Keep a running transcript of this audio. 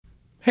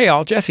Hey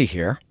all, Jesse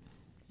here.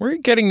 We're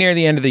getting near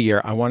the end of the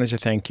year. I wanted to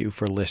thank you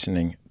for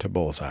listening to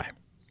Bullseye.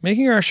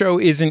 Making our show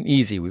isn't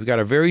easy. We've got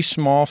a very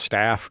small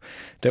staff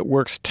that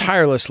works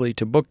tirelessly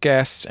to book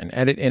guests and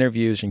edit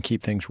interviews and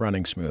keep things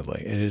running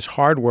smoothly. It is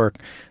hard work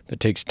that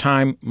takes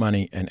time,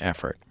 money, and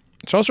effort.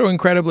 It's also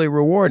incredibly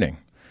rewarding.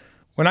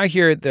 When I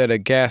hear that a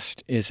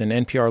guest is an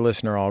NPR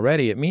listener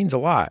already, it means a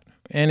lot.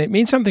 And it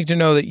means something to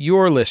know that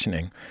you're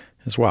listening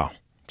as well.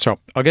 So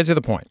I'll get to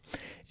the point.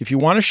 If you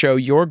want to show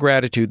your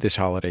gratitude this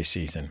holiday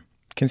season,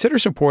 consider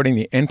supporting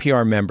the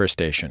NPR member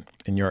station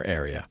in your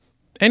area.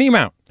 Any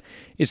amount.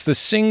 It's the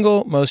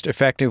single most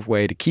effective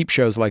way to keep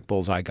shows like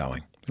Bullseye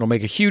going. It'll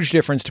make a huge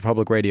difference to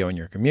public radio in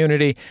your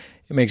community.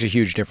 It makes a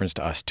huge difference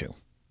to us, too.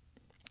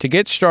 To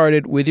get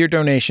started with your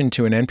donation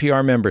to an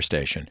NPR member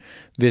station,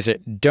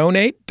 visit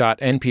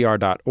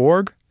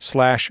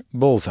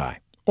donate.npr.org/bullseye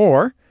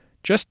or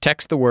just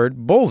text the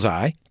word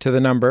bullseye to the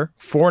number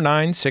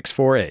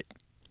 49648.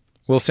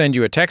 We'll send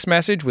you a text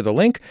message with a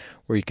link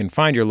where you can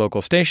find your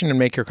local station and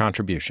make your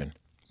contribution.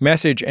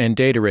 Message and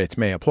data rates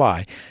may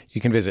apply. You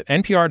can visit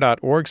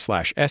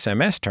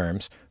npr.org/SMS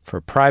terms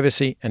for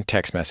privacy and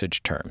text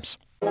message terms.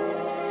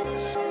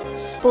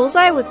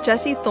 Bullseye with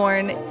Jesse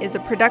Thorne is a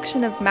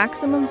production of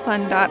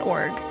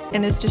MaximumFun.org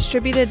and is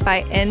distributed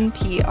by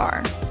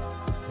NPR.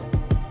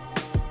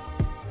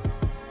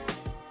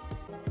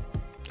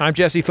 I'm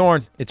Jesse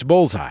Thorne. It's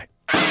Bullseye.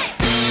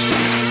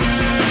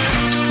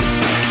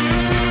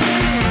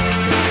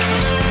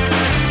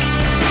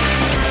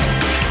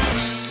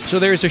 So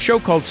there's a show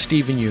called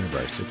Steven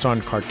Universe. It's on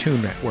Cartoon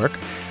Network.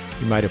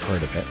 You might have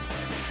heard of it.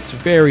 It's a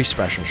very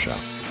special show.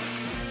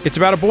 It's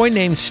about a boy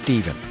named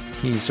Steven.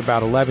 He's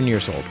about 11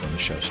 years old when the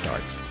show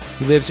starts.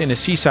 He lives in a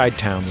seaside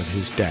town with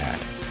his dad.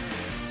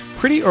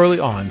 Pretty early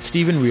on,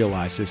 Steven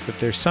realizes that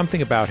there's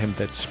something about him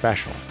that's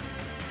special.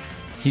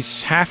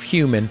 He's half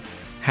human,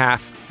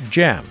 half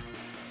gem.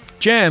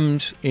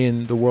 Gems,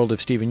 in the world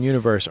of Steven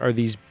Universe, are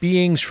these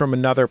beings from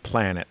another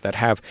planet that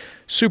have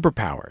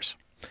superpowers.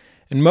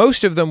 And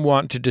most of them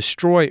want to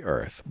destroy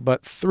Earth,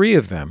 but 3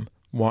 of them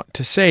want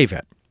to save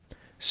it.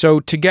 So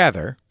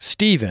together,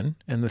 Steven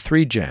and the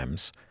 3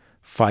 gems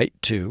fight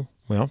to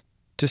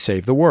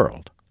save the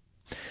world.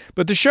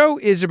 But the show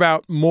is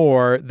about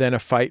more than a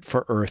fight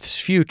for Earth's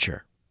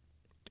future.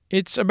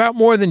 It's about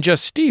more than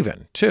just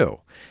Steven, too.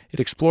 It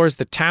explores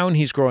the town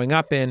he's growing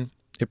up in.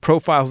 It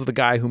profiles the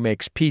guy who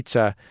makes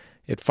pizza.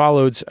 It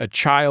follows a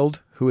child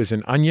who is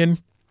an onion.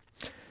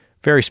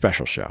 Very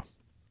special show.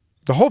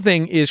 The whole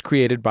thing is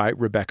created by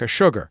Rebecca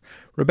Sugar.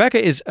 Rebecca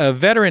is a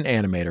veteran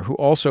animator who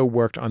also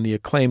worked on the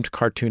acclaimed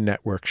Cartoon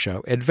Network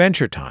show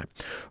Adventure Time.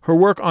 Her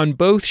work on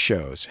both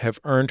shows have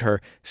earned her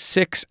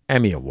 6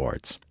 Emmy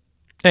Awards.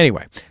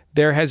 Anyway,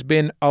 there has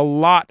been a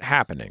lot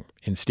happening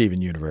in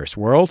Steven Universe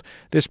world.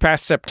 This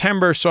past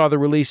September saw the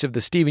release of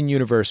the Steven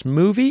Universe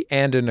movie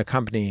and an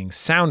accompanying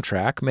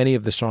soundtrack. Many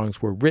of the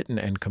songs were written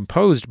and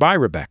composed by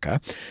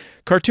Rebecca.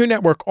 Cartoon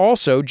Network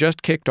also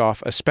just kicked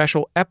off a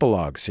special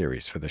epilogue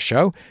series for the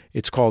show.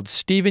 It's called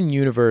Steven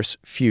Universe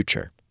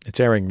Future. It's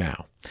airing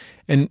now.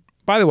 And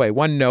by the way,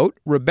 one note,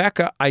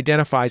 Rebecca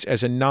identifies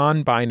as a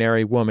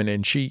non-binary woman,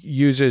 and she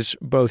uses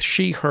both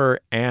she, her,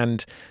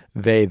 and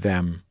they,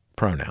 them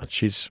pronouns.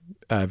 She's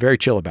very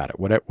chill about it,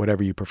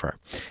 whatever you prefer.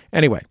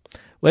 Anyway,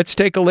 let's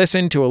take a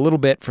listen to a little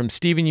bit from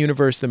Steven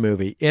Universe, the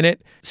movie. In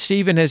it,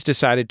 Steven has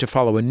decided to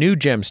follow a new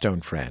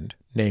gemstone friend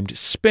named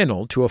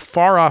Spinel to a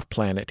far-off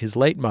planet his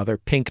late mother,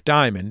 Pink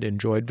Diamond,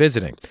 enjoyed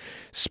visiting.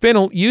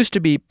 Spinel used to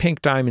be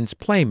Pink Diamond's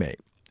playmate,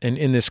 and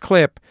in this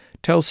clip,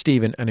 tells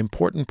Steven an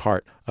important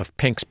part of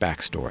Pink's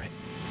backstory.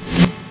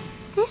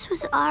 This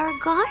was our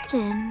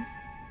garden.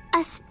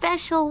 A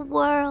special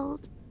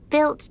world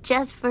built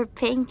just for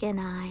Pink and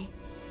I.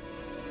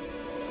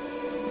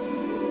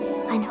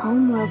 On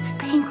Homeworld,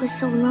 Pink was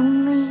so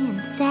lonely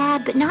and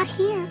sad, but not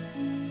here.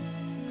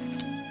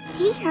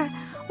 Here,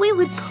 we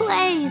would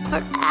play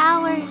for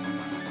hours.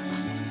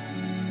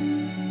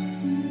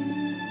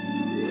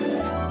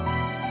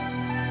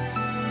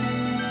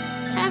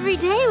 Every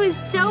day was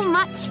so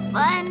much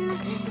fun.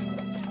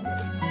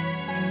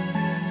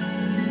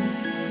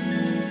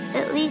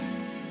 At least,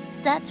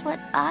 that's what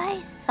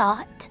I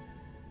thought.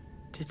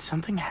 Did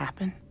something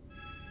happen?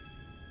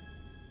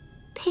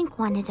 Pink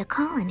wanted a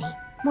colony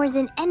more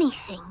than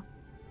anything.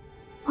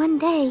 One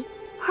day,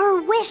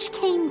 her wish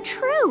came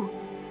true.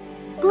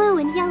 Blue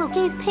and Yellow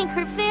gave Pink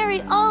her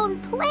very own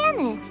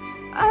planet,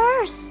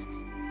 Earth.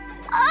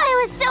 I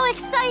was so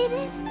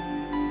excited.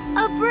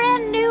 A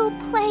brand new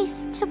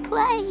place to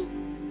play.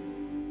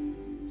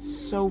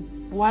 So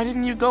why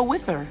didn't you go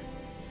with her?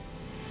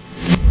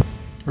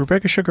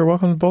 Rebecca Sugar,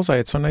 welcome to Bullseye.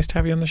 It's so nice to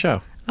have you on the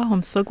show. Oh,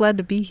 I'm so glad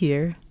to be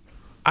here.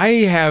 I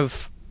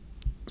have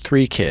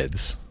 3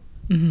 kids,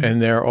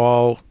 and they're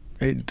all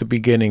at the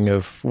beginning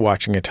of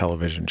watching a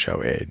television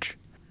show age.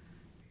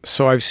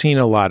 So I've seen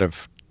a lot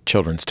of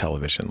children's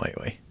television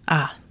lately,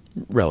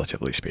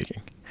 relatively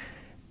speaking.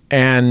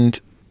 And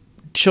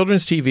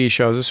children's TV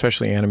shows,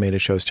 especially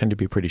animated shows, tend to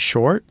be pretty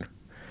short.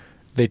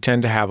 They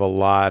tend to have a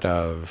lot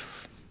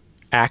of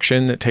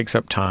action that takes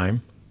up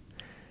time.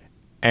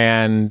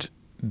 And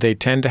they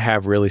tend to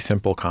have really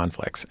simple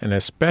conflicts. And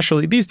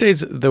especially these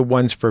days, the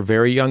ones for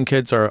very young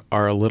kids are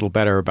a little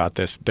better about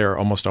this. They're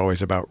almost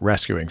always about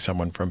rescuing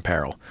someone from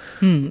peril.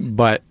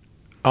 But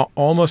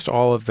almost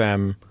all of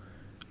them,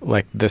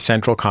 like the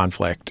central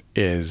conflict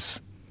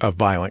is a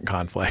violent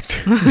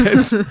conflict.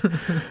 It's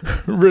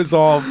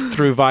resolved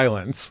through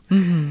violence.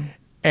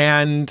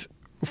 And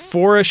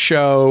for a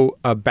show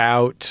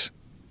about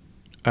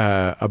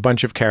a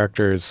bunch of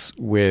characters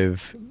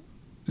with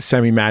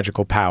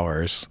semi-magical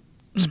powers,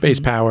 space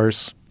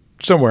powers,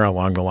 somewhere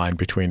along the line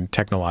between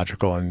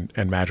technological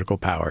and magical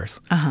powers.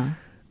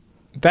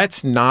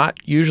 That's not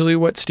usually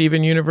what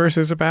Steven Universe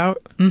is about.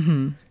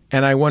 And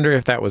I wonder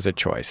if that was a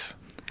choice.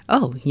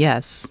 Oh,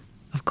 yes,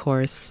 of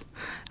course.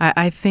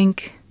 I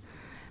think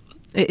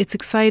it's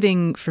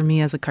exciting for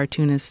me as a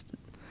cartoonist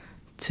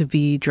to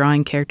be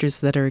drawing characters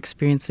that are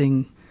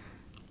experiencing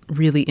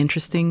really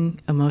interesting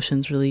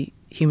emotions, really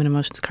human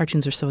emotions.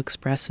 Cartoons are so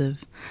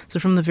expressive. So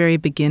from the very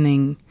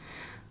beginning,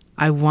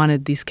 I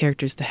wanted these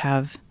characters to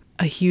have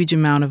a huge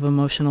amount of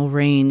emotional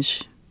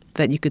range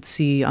that you could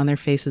see on their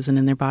faces and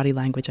in their body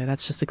language.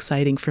 That's just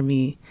exciting for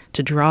me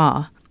to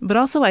draw. But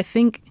also, I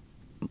think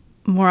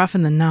more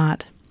often than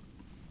not,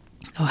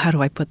 how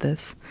do I put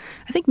this?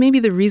 I think maybe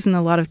the reason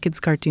a lot of kids'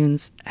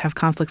 cartoons have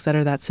conflicts that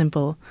are that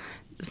simple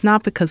is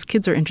not because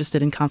kids are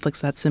interested in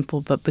conflicts that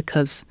simple, but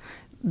because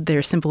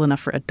they're simple enough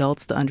for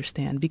adults to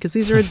understand. Because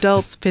these are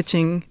adults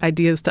pitching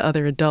ideas to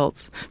other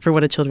adults for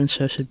what a children's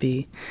show should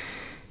be.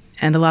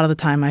 And a lot of the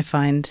time I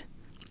find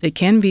it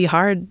can be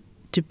hard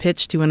to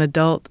pitch to an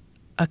adult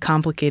a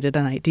complicated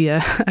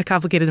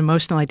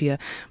emotional idea.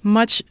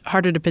 Much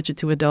harder to pitch it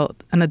to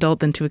an adult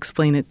than to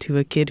explain it to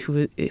a kid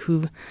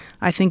who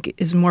I think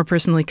is more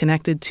personally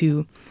connected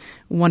to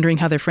wondering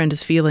how their friend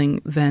is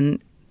feeling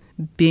than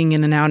being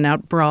in an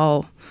out-and-out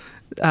brawl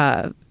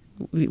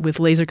with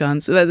laser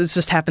guns. This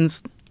just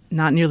happens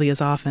not nearly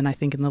as often, I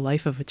think, in the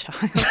life of a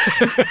child.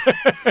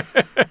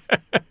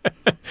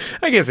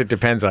 I guess it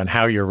depends on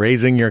how you're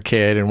raising your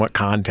kid and what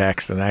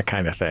context and that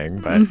kind of thing.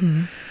 But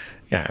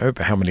yeah,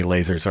 how many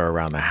lasers are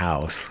around the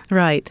house.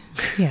 Right.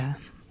 Yeah.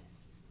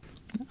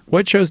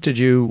 What shows did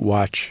you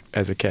watch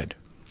as a kid?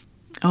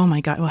 Oh,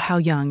 my God. Well, how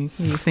young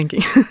were you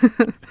thinking?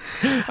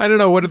 I don't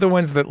know. What are the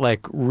ones that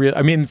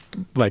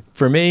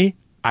for me,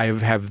 I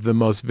have the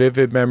most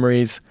vivid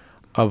memories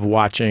of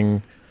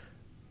watching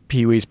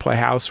Pee-wee's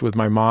Playhouse with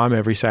my mom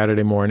every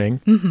Saturday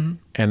morning.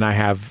 And I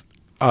have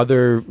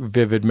other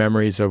vivid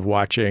memories of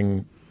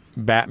watching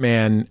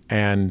Batman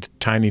and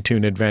Tiny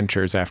Toon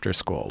Adventures after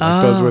school.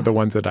 Those were the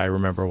ones that I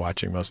remember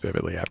watching most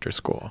vividly after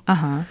school.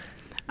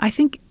 I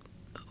think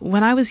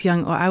when I was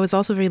young, I was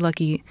also very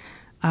lucky.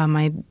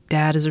 My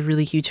dad is a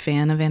really huge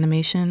fan of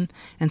animation,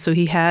 and so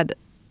he had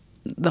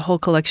the whole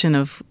collection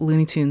of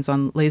Looney Tunes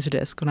on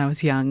Laserdisc when I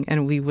was young,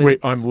 and we would... Wait,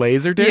 on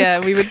Laserdisc? Yeah,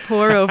 we would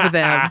pore over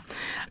them.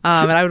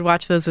 And I would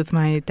watch those with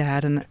my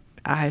dad, and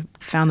I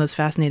found those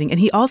fascinating. And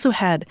he also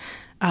had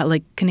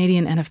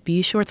Canadian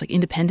NFB shorts, like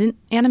independent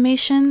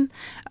animation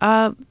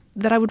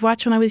that I would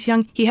watch when I was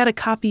young. He had a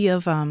copy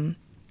of...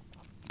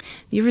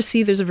 you ever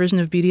see there's a version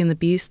of Beauty and the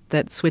Beast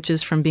that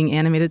switches from being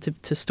animated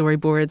to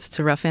storyboards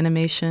to rough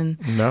animation?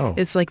 No.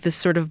 It's like this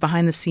sort of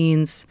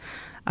behind-the-scenes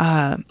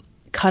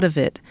cut of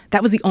it.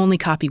 That was the only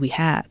copy we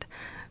had.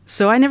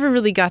 So I never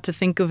really got to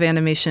think of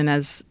animation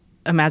as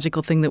a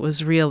magical thing that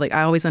was real. Like,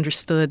 I always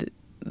understood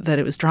that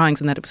it was drawings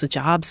and that it was a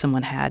job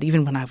someone had,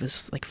 even when I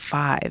was like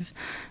 5,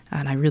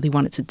 and I really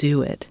wanted to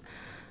do it.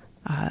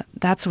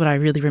 That's what I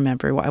really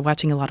remember,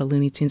 watching a lot of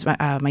Looney Tunes.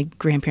 My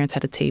grandparents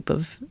had a tape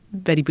of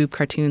Betty Boop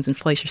cartoons and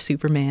Fleischer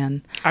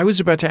Superman. I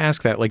was about to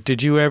ask that. Like,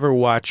 did you ever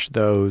watch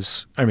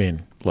those? I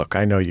mean, look,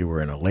 I know you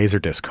were in a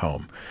Laserdisc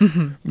home,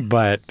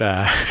 but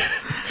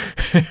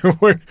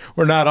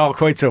we're not all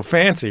quite so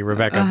fancy,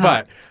 Rebecca.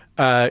 But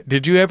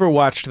did you ever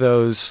watch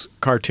those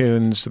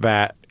cartoons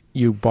that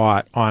you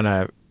bought on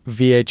a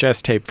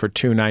VHS tape for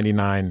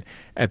 $2.99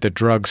 at the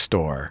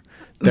drugstore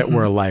that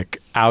were like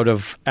out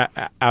of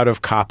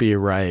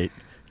copyright?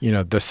 You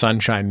know, the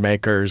Sunshine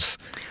Makers,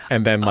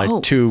 and then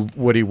like 2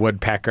 Woody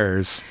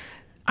Woodpeckers.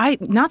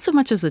 Not so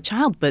much as a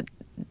child, but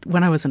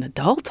when I was an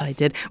adult, I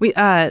did.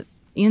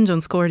 Ian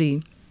Jones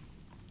Cordy,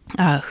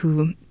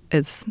 who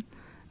is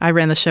I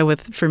ran the show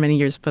with for many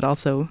years, but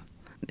also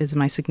is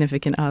my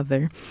significant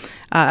other.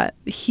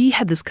 He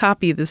had this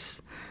copy,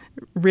 this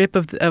rip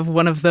of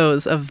one of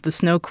those of the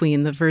Snow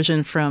Queen, the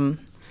version from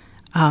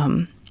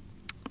the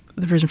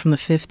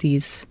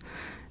 50s.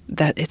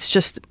 That it's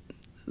just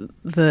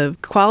the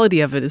quality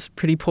of it is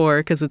pretty poor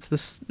because it's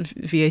this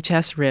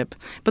VHS rip,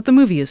 but the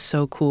movie is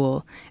so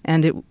cool,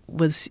 and it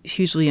was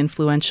hugely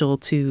influential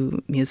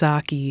to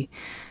Miyazaki.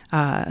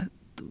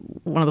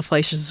 One of the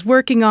Fleischers is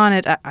working on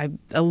it.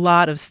 A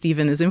lot of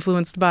Steven is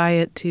influenced by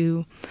it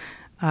too.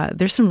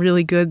 There's some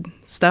really good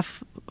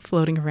stuff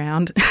floating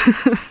around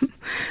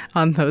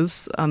on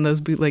those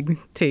bootleg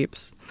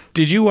tapes.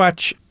 Did you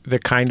watch the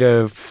kind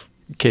of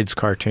kids'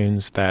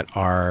 cartoons that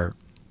are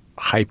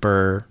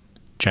hyper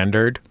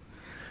gendered?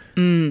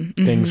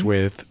 Things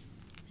with,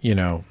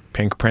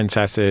 pink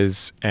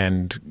princesses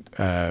and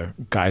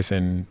guys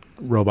in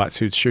robot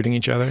suits shooting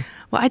each other?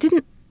 Well, I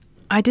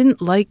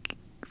didn't like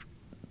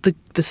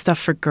the stuff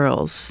for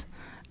girls.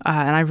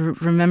 And I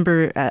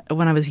remember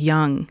when I was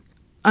young,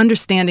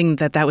 understanding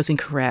that was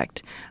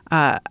incorrect.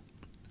 I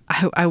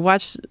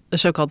watched a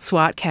show called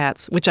SWAT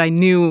Cats, which I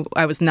knew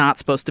I was not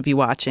supposed to be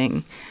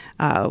watching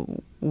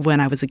when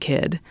I was a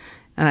kid.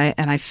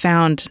 And I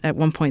found at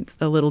one point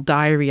a little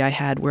diary I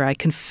had where I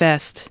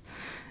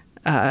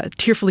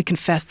tearfully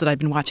confessed that I'd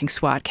been watching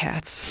SWAT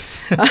Cats.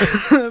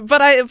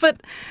 But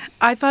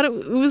I thought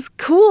it was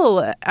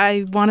cool.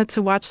 I wanted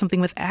to watch something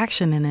with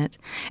action in it.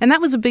 And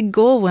that was a big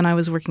goal when I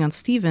was working on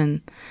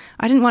Steven.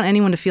 I didn't want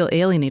anyone to feel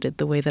alienated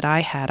the way that I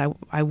had.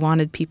 I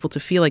wanted people to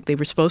feel like they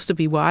were supposed to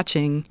be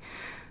watching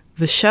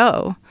the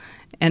show,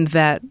 and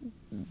that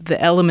the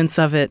elements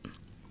of it,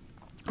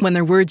 when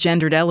there were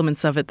gendered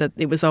elements of it, that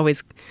it was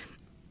always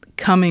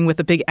coming with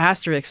a big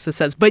asterisk that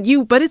says, but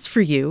it's for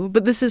you,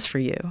 but this is for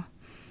you.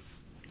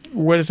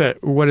 What does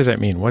that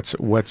mean?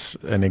 What's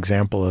an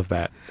example of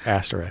that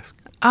asterisk?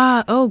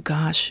 Oh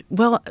gosh.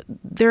 Well,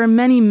 there are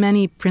many,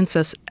 many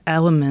princess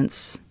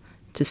elements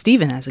to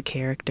Steven as a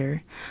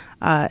character.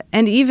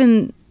 And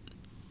even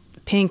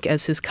pink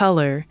as his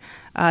color,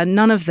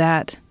 none of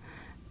that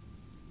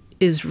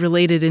is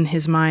related in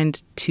his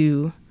mind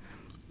to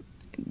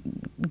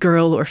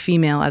girl or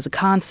female as a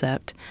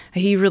concept.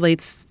 He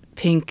relates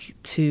pink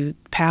to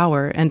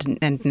power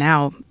and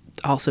now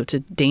also to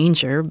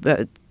danger,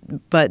 but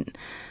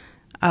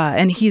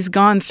and he's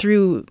gone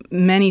through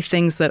many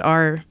things that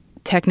are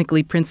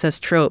technically princess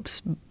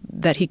tropes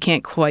that he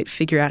can't quite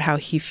figure out how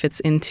he fits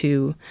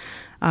into.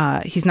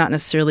 He's not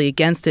necessarily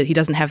against it. He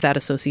doesn't have that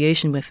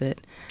association with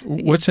it.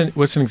 What's an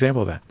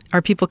example of that?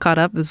 Are people caught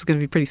up? This is going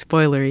to be pretty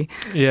spoilery.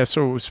 Yeah.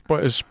 So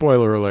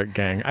spoiler alert,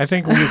 gang. I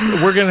think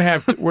we're gonna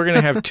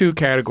have two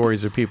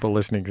categories of people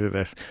listening to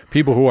this: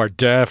 people who are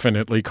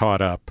definitely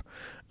caught up.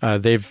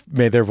 They've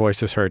made their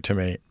voices heard to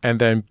me,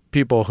 and then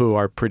people who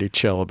are pretty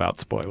chill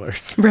about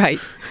spoilers. Right.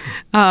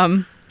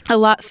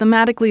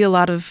 Thematically, a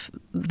lot of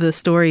the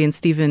story in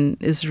Steven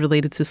is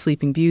related to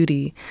Sleeping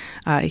Beauty.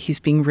 He's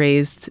being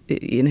raised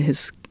in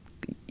his,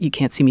 you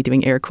can't see me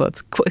doing air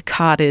quotes,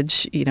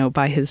 cottage,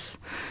 by his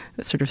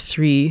sort of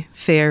three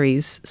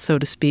fairies, so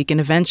to speak. And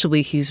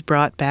eventually he's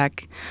brought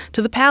back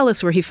to the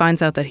palace where he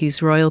finds out that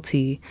he's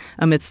royalty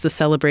amidst the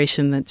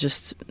celebration that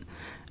just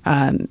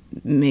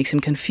makes him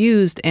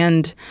confused.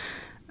 And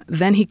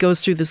then he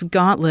goes through this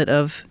gauntlet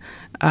of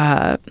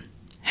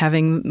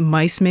having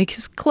mice make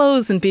his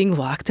clothes and being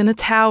locked in a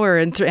tower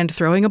and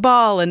throwing a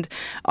ball. And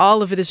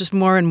all of it is just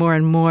more and more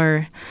and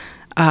more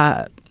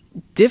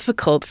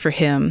difficult for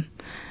him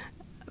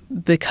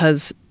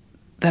because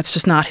that's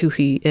just not who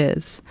he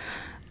is.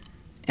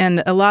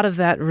 And a lot of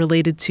that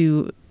related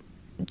to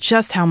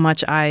just how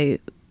much I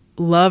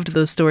loved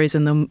those stories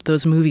and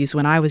those movies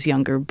when I was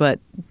younger, but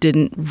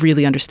didn't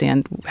really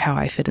understand how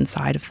I fit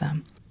inside of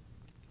them.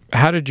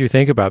 How did you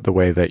think about the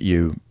way that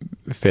you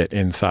fit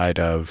inside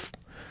of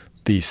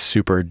the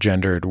super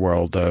gendered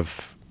world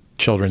of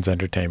children's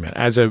entertainment?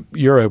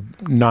 You're a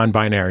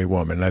non-binary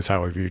woman. That's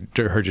how I've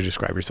heard you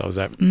describe yourself. Is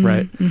that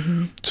right?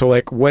 Mm-hmm. So,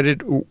 what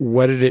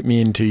did it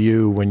mean to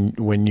you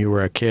when you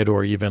were a kid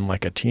or even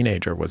like a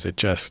teenager? Was it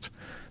just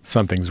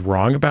something's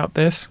wrong about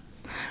this?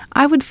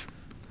 I would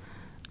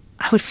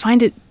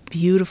find it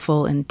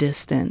beautiful and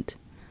distant.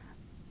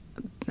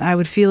 I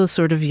would feel a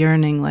sort of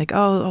yearning, like,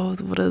 oh,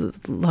 what a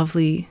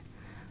lovely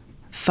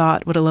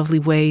thought, what a lovely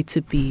way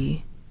to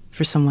be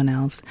for someone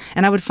else.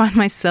 And I would find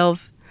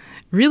myself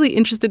really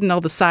interested in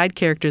all the side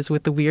characters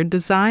with the weird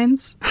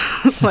designs.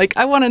 Like,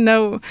 I want to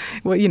know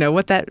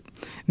what that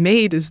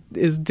maid is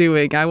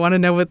doing. I want to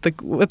know what the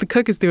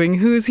cook is doing.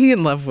 Who's he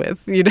in love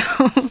with? The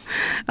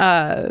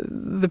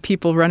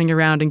people running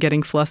around and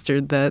getting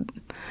flustered that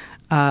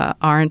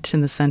aren't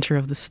in the center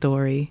of the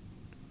story.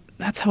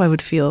 That's how I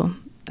would feel.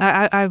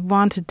 I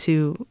wanted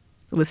to,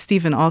 with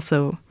Steven,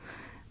 also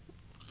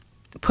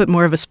put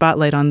more of a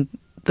spotlight on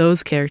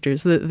those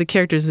characters, the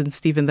characters in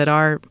Steven that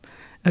are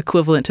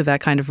equivalent to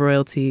that kind of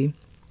royalty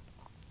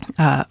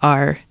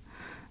are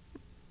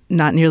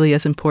not nearly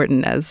as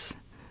important as,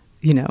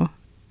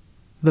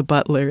 the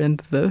butler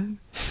and the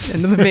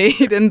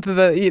maid and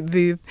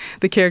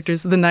the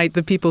characters, the knight,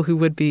 the people who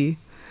would be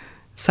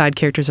side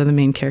characters are the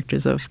main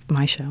characters of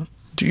my show.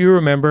 Do you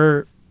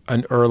remember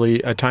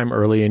a time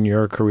early in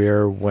your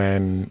career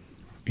when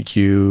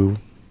you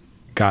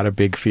got a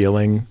big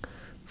feeling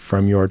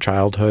from your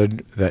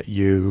childhood that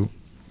you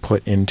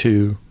put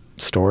into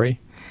story?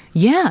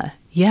 Yeah.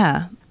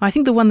 I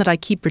think the one that I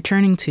keep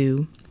returning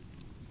to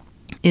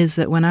is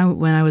that when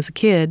I was a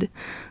kid,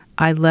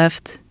 I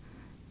left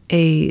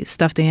a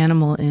stuffed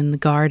animal in the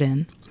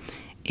garden,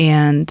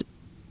 and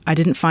I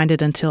didn't find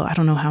it until I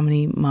don't know how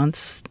many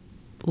months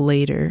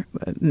later.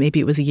 Maybe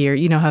it was a year.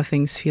 You know how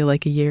things feel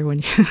like a year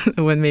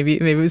when maybe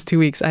it was 2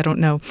 weeks. I don't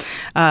know.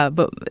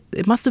 But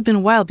it must have been a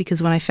while,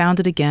 because when I found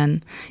it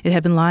again, it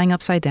had been lying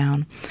upside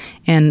down,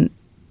 and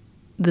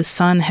the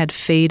sun had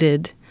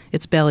faded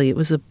its belly. It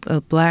was a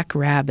black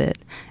rabbit,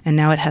 and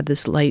now it had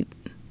this light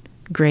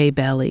gray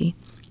belly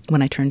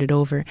when I turned it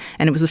over.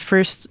 And it was the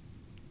first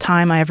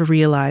time I ever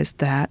realized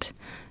that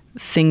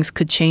things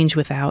could change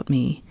without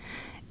me.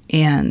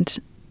 And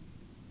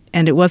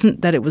it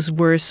wasn't that it was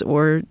worse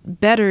or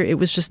better, it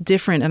was just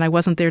different, and I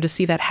wasn't there to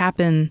see that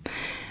happen.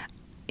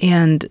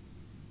 And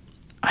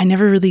I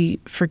never really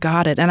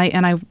forgot it. And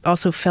I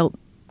also felt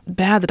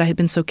bad that I had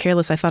been so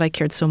careless. I thought I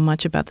cared so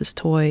much about this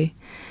toy,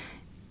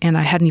 and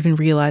I hadn't even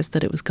realized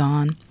that it was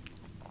gone.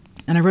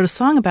 And I wrote a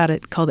song about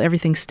it called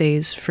Everything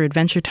Stays for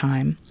Adventure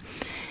Time.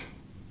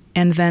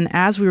 And then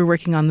as we were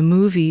working on the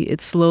movie,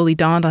 it slowly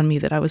dawned on me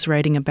that I was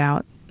writing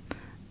about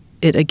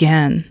it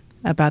again,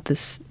 about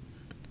this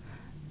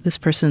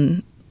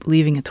person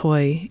leaving a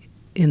toy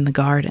in the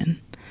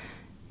garden.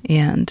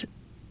 And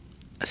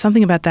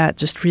something about that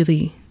just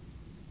really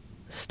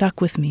stuck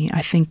with me.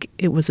 I think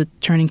it was a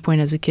turning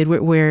point as a kid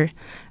where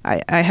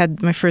I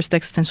had my first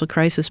existential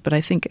crisis, but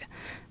I think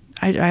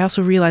I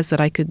also realized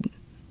that I could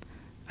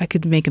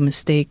make a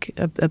mistake,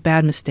 a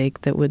bad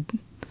mistake that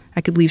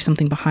I could leave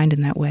something behind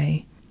in that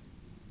way.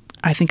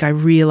 I think I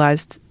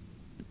realized,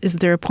 is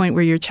there a point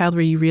where you're a child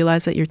where you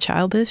realize that you're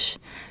childish?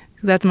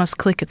 That must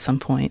click at some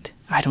point.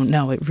 I don't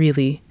know. It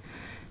really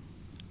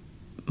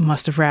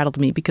must have rattled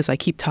me because I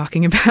keep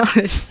talking about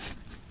it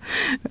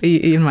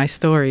in my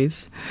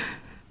stories.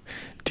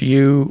 Do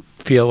you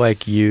feel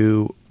like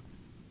you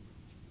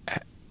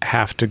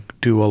have to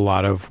do a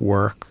lot of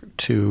work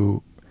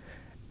to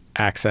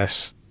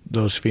access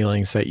those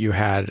feelings that you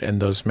had and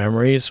those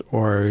memories,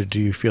 or do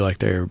you feel like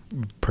they're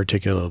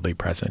particularly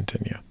present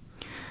in you?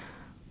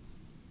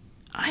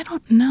 I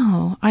don't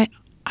know.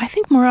 I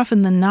think more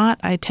often than not,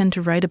 I tend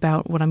to write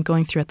about what I'm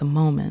going through at the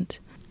moment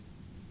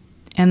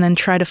and then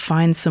try to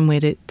find some way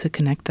to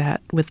connect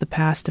that with the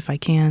past if I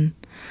can.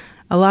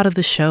 A lot of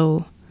the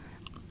show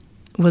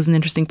was an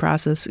interesting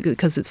process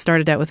because it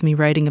started out with me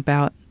writing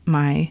about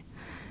my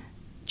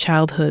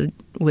childhood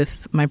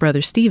with my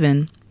brother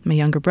Stephen, my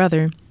younger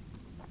brother,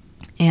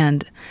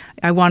 and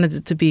I wanted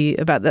it to be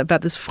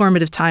about this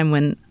formative time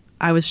when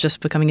I was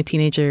just becoming a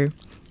teenager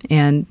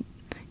and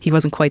he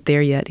wasn't quite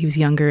there yet. He was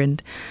younger,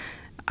 and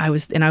I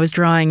was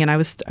drawing, and I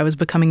was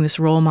becoming this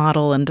role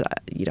model, and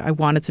I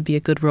wanted to be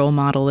a good role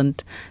model.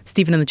 And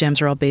Stephen and the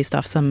Gems are all based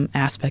off some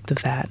aspect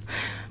of that.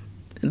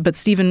 But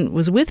Stephen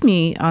was with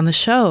me on the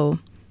show.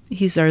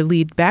 He's our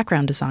lead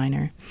background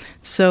designer.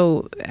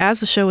 So as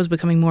the show was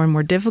becoming more and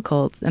more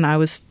difficult, and I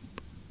was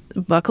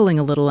buckling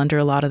a little under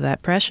a lot of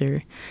that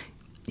pressure,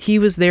 he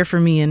was there for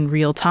me in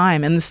real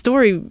time. And the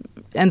story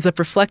ends up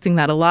reflecting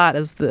that a lot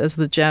as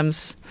the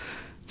Gems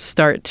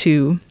start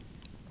to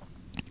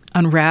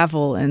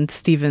unravel and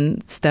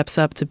Stephen steps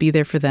up to be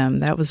there for them.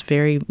 That was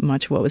very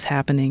much what was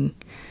happening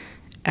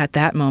at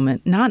that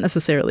moment, not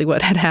necessarily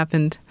what had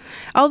happened.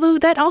 Although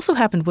that also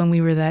happened when we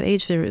were that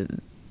age. There,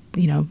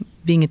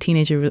 being a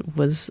teenager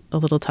was a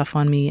little tough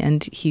on me,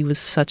 and he was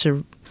such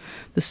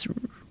this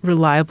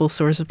reliable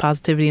source of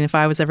positivity. And if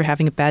I was ever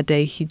having a bad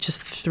day, he'd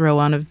just throw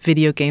on a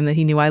video game that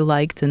he knew I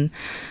liked, and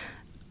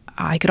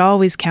I could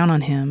always count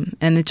on him.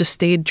 And it just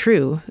stayed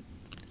true.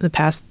 The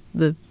past,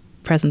 the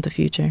present, the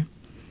future.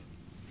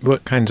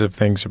 What kinds of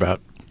things about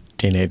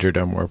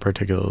teenagerdom were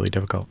particularly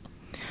difficult?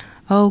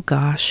 Oh,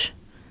 gosh.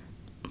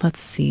 Let's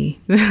see.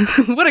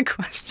 What a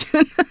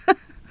question.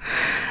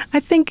 I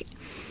think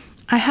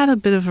I had a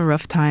bit of a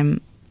rough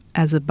time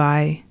as a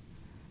bi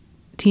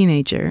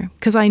teenager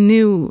because I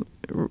knew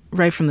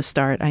right from the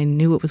start, I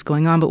knew what was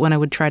going on, but when I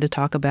would try to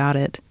talk about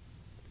it,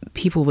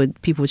 people would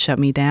shut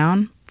me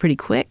down pretty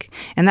quick,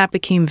 and that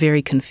became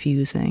very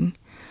confusing.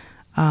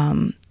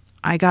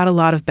 I got a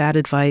lot of bad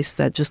advice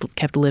that just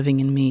kept living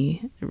in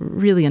me,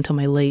 really until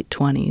my late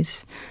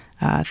 20s.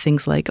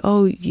 Things like,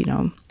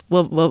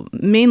 well,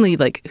 mainly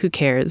like, who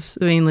cares?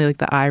 Mainly like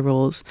the eye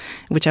rolls,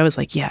 which I was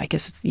like, I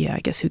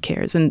guess who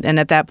cares? And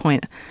at that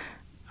point,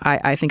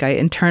 I think I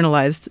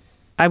internalized,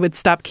 I would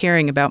stop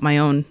caring about my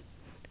own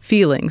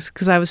feelings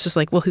because I was just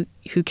like, well,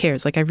 who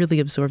cares? Like, I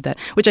really absorbed that,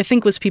 which I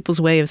think was people's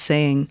way of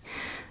saying,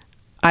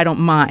 I don't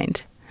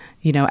mind,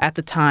 at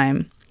the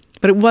time.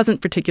 But it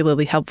wasn't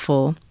particularly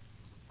helpful.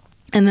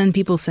 And then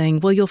people saying,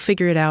 well, you'll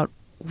figure it out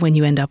when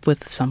you end up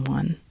with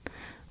someone,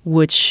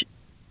 which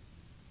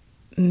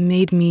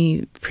made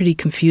me pretty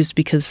confused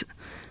because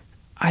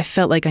I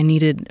felt like I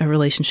needed a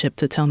relationship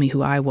to tell me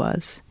who I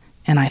was.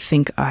 And I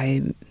think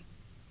I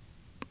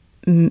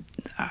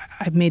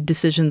made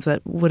decisions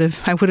that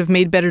I would have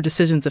made better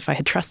decisions if I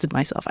had trusted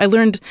myself. I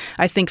learned,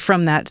 I think,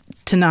 from that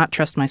to not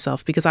trust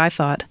myself because I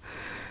thought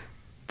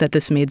that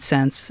this made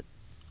sense.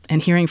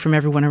 And hearing from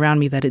everyone around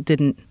me that it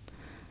didn't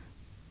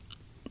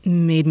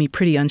made me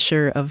pretty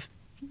unsure of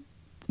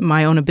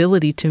my own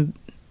ability to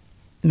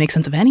make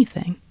sense of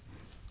anything.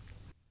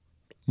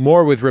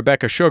 More with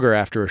Rebecca Sugar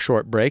after a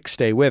short break.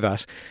 Stay with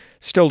us.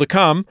 Still to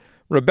come,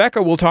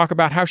 Rebecca will talk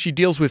about how she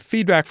deals with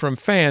feedback from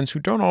fans who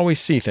don't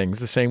always see things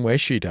the same way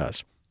she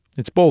does.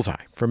 It's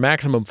Bullseye from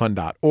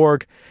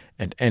MaximumFun.org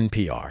and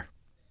NPR.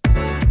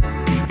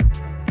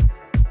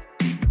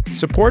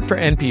 Support for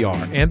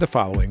NPR and the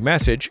following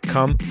message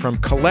come from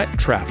Colette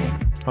Travel.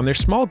 On their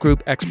small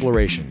group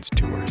explorations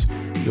tours,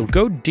 you'll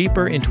go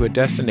deeper into a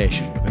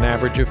destination with an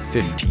average of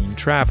 15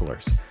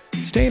 travelers.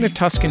 Stay in a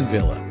Tuscan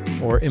villa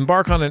or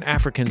embark on an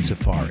African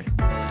safari.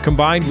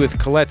 Combined with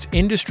Colette's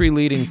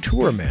industry-leading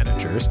tour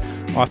managers,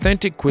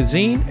 authentic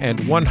cuisine, and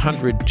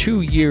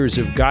 102 years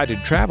of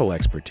guided travel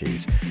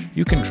expertise,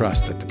 you can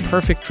trust that the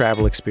perfect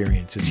travel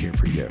experience is here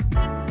for you.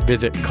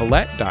 Visit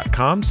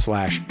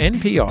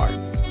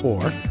Colette.com/NPR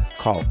or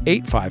call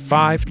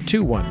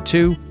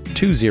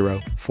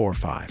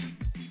 855-212-2045.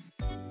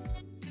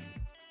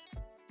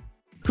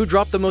 Who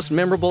dropped the most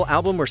memorable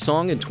album or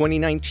song in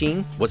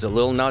 2019? Was it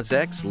Lil Nas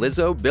X,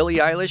 Lizzo, Billie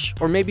Eilish,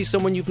 or maybe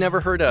someone you've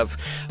never heard of?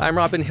 I'm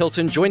Robin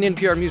Hilton. Join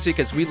NPR Music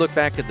as we look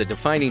back at the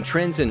defining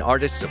trends and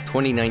artists of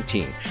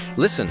 2019.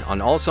 Listen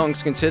on All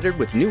Songs Considered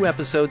with new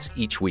episodes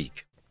each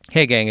week.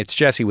 Hey gang, it's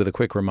Jesse with a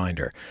quick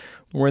reminder.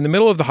 We're in the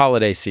middle of the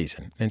holiday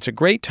season, and it's a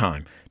great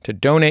time to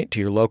donate to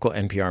your local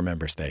NPR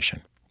member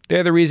station.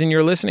 They're the reason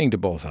you're listening to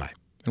Bullseye,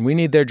 and we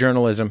need their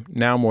journalism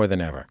now more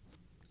than ever.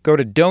 Go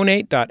to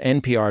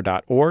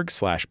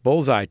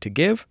donate.npr.org/bullseye to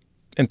give,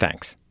 and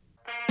thanks.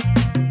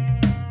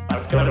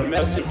 I've got a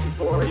message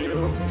for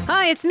you.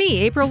 Hi, it's me,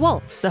 April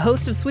Wolf, the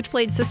host of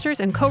Switchblade Sisters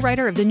and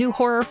co-writer of the new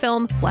horror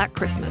film Black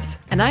Christmas.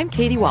 And I'm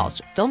Katie Walsh,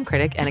 film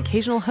critic and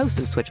occasional host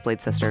of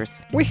Switchblade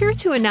Sisters. We're here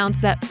to announce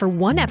that for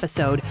one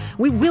episode,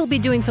 we will be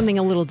doing something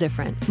a little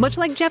different. Much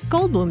like Jeff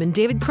Goldblum and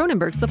David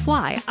Cronenberg's The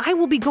Fly, I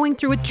will be going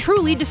through a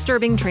truly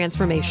disturbing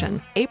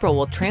transformation. April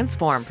will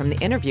transform from the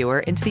interviewer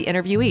into the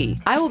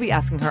interviewee. I will be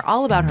asking her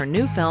all about her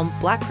new film,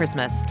 Black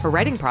Christmas, her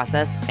writing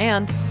process,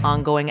 and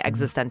ongoing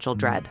existential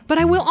dread. But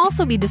I will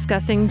also be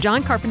discussing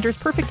John Carpenter's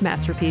perfect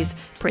masterpiece,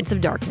 Prince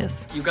of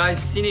Darkness. You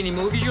guys seen any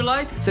movies you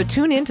like? So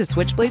tune in to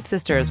Switchblade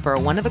Sisters for a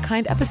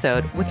one-of-a-kind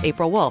episode with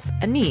April Wolf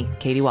and me,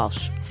 Katie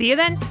Walsh. See you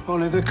then.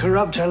 Only the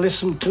corrupt are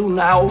listened to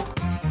now.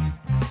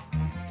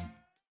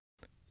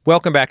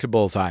 Welcome back to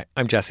Bullseye.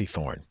 I'm Jesse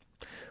Thorne.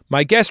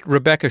 My guest,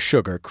 Rebecca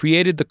Sugar,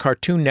 created the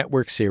Cartoon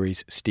Network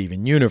series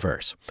Steven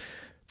Universe.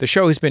 The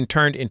show has been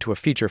turned into a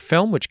feature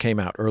film, which came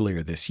out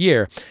earlier this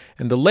year,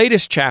 and the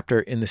latest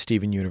chapter in the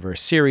Steven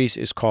Universe series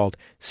is called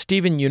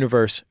Steven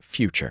Universe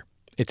Future.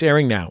 It's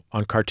airing now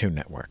on Cartoon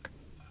Network.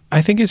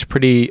 I think it's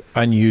pretty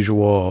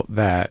unusual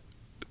that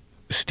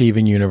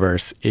Steven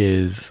Universe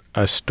is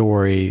a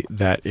story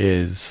that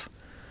is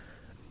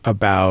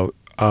about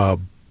a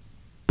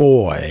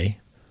boy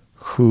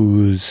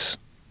whose,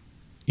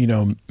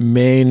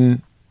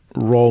 main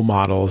role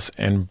models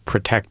and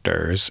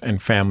protectors and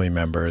family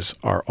members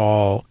are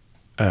all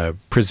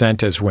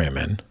present as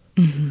women.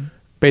 Mm-hmm.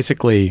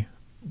 Basically,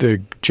 the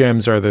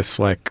gems are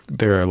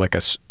they're like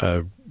a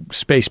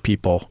space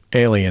people,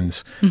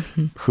 aliens,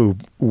 mm-hmm. who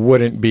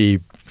wouldn't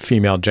be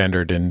female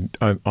gendered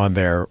on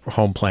their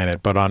home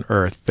planet, but on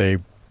Earth they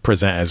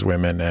present as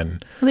women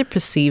and they're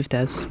perceived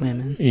as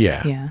women.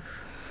 Yeah.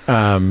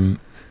 And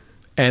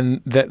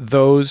that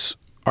those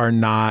are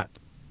not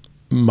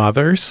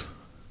mothers.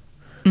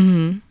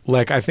 Mm-hmm.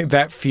 I think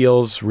that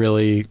feels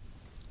really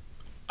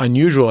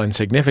unusual and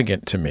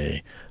significant to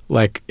me.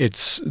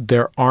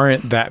 There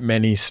aren't that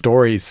many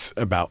stories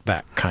about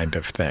that kind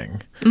of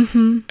thing.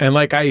 Mm-hmm. And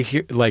I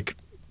hear,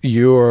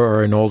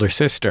 you're an older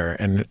sister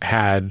and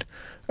had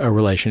a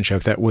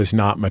relationship that was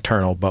not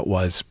maternal but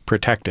was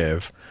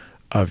protective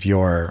of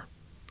your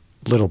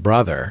little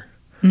brother.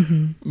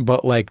 Mm-hmm.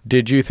 But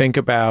did you think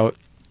about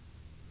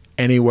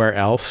anywhere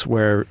else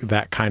where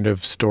that kind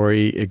of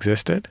story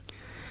existed?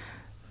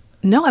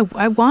 No,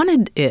 I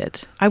wanted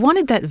it. I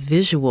wanted that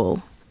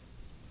visual.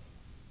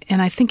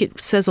 And I think it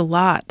says a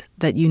lot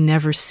that you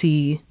never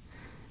see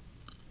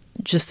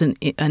just an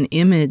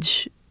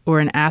image or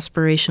an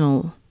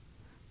aspirational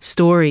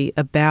story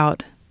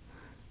about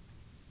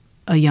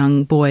a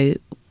young boy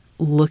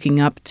looking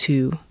up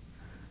to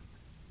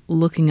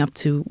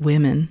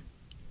women.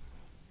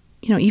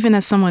 Even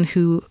as someone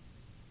who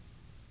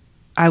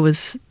I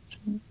was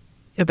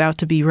about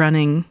to be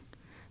running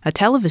a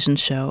television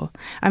show.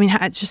 I mean,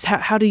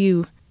 how do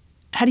you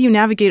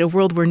navigate a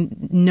world where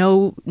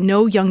no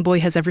young boy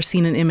has ever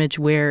seen an image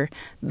where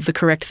the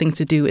correct thing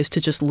to do is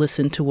to just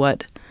listen to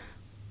what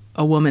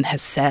a woman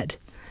has said?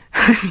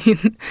 I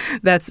mean,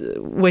 that's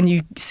when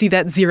you see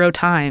that 0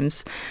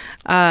 times.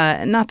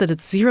 Not that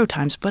it's 0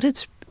 times, but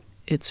it's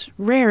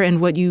rare. And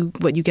what you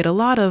get a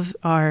lot of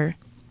are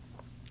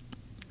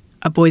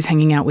boys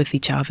hanging out with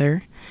each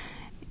other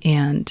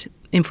and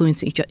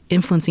influencing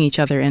each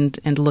other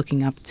and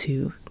looking up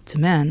to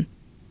men,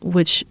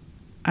 which,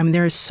 I mean,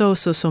 there are so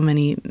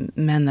many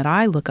men that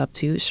I look up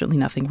to. There's certainly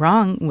nothing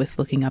wrong with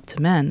looking up to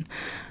men.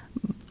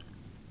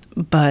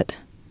 But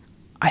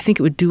I think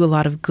it would do a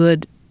lot of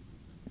good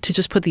to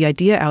just put the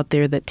idea out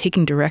there that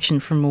taking direction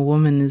from a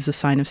woman is a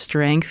sign of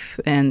strength,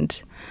 and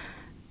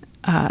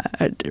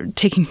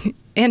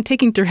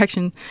taking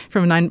direction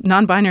from a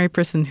non-binary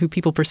person who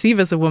people perceive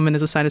as a woman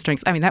is a sign of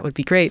strength. I mean, that would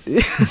be great.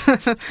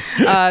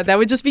 That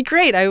would just be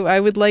great.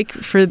 I would like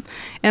and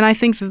I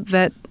think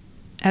that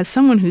as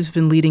someone who's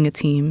been leading a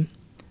team,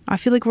 I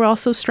feel like we're all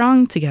so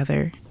strong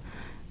together.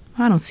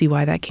 I don't see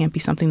why that can't be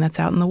something that's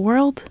out in the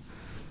world.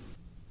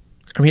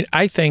 I mean,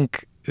 I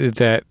think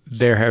that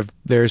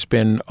there's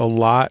been a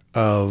lot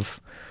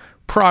of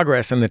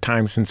progress in the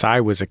time since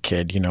I was a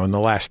kid, in the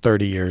last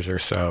 30 years or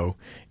so,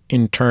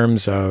 in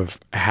terms of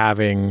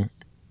having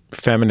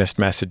feminist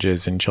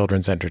messages in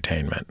children's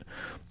entertainment.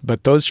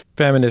 But those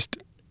feminist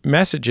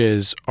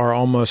messages are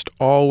almost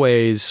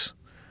always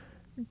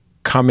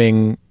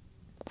coming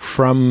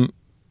from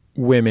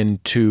women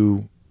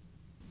to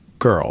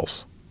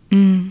girls.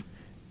 Mm.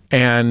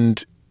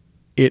 And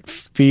it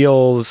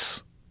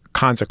feels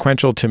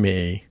consequential to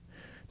me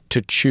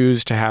to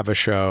choose to have a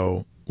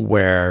show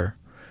where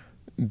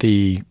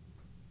the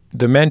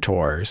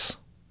mentors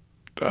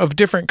of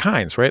different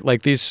kinds, right?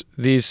 Like these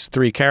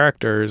three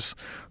characters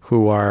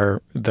who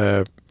are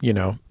the,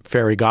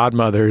 fairy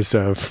godmothers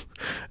of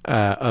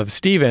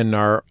Stephen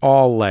are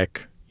all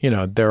like,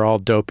 they're all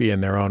dopey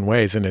in their own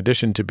ways in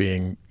addition to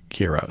being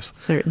heroes.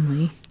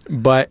 Certainly.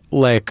 But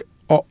like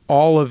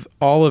all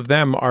of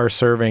them are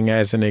serving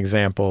as an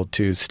example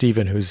to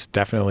Stephen, who's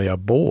definitely a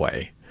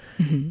boy.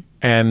 Mm-hmm.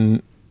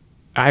 And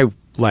I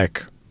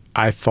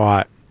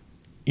thought,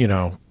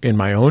 in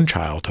my own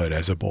childhood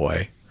as a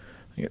boy,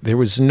 there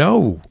was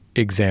no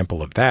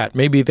example of that.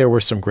 Maybe there were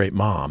some great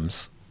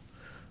moms.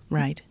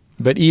 Right.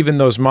 But even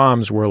those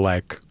moms were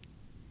like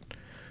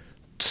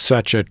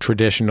such a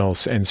traditional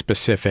and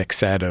specific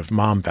set of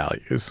mom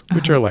values,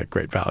 which are like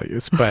great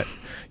values. But,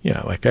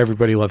 like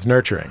everybody loves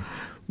nurturing.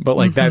 But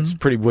like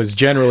was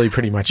generally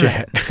pretty much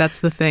it. That's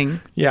the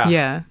thing. Yeah.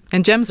 Yeah.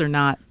 And gems are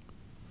not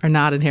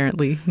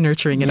inherently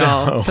nurturing at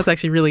all. That's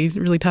actually really,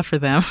 really tough for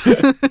them.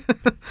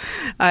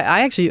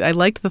 I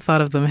liked the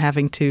thought of them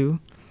having to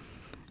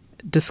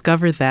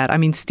discover that. I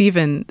mean,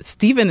 Stephen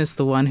is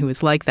the one who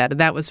is like that. And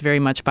that was very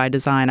much by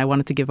design. I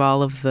wanted to give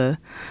all of the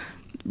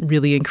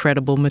really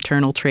incredible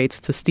maternal traits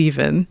to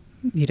Stephen,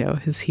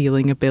 his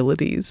healing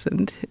abilities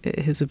and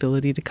his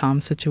ability to calm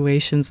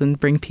situations and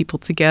bring people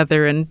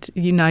together and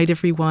unite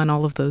everyone,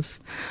 all of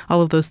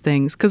those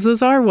things. Because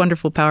those are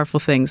wonderful,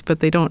 powerful things, but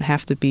they don't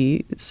have to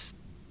be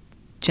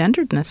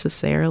gendered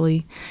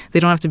necessarily. They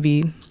don't have to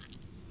be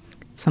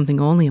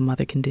something only a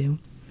mother can do.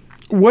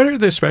 What are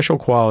the special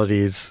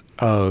qualities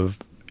of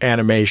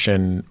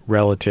animation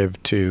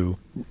relative to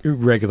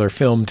regular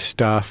filmed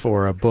stuff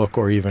or a book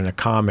or even a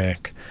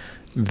comic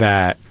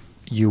that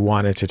you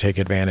wanted to take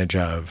advantage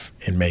of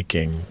in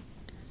making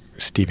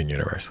Steven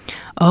Universe?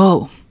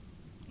 Oh,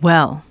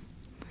 well,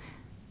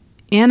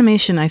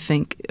 animation, I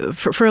think,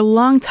 for a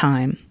long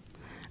time,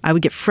 I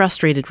would get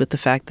frustrated with the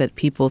fact that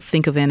people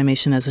think of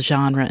animation as a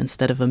genre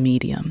instead of a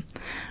medium.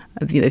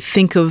 They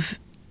think of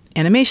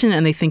animation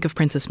and they think of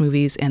princess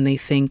movies and they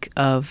think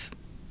of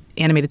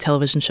animated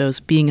television shows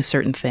being a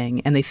certain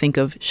thing, and they think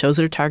of shows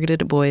that are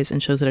targeted at boys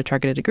and shows that are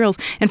targeted at girls,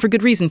 and for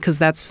good reason, because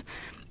that's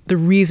the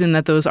reason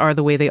that those are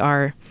the way they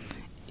are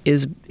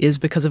is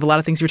because of a lot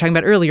of things you were talking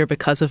about earlier,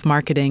 because of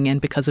marketing and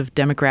because of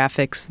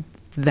demographics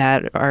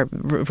that are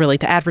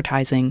relate to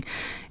advertising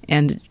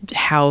and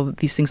how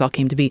these things all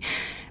came to be.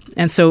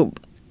 And so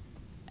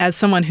as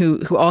someone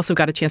who also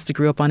got a chance to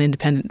grow up on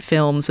independent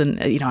films,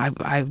 and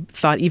I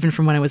thought even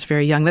from when I was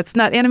very young,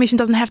 animation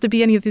doesn't have to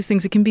be any of these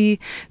things. It can be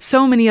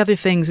so many other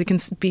things. It can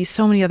be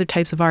so many other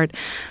types of art.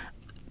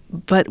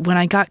 But when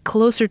I got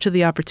closer to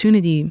the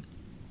opportunity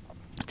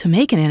to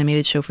make an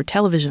animated show for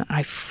television,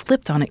 I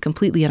flipped on it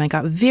completely, and I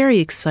got very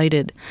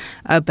excited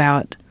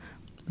about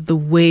the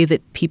way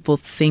that people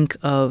think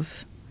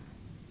of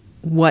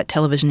what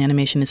television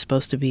animation is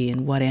supposed to be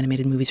and what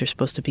animated movies are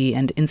supposed to be.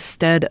 And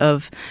instead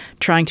of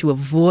trying to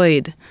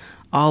avoid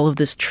all of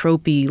this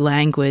tropey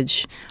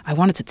language, I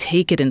wanted to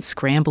take it and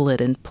scramble it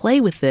and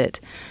play with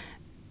it.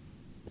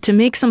 To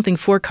make something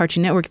for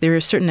Cartoon Network, there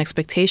are certain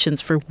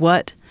expectations for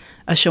what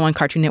a show on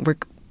Cartoon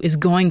Network is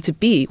going to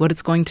be, what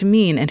it's going to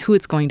mean, and who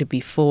it's going to be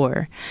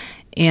for.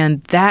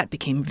 And that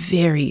became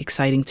very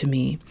exciting to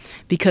me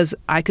because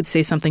I could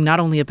say something not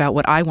only about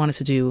what I wanted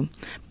to do,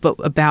 but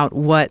about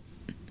what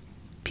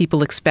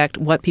people expect,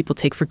 what people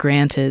take for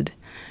granted,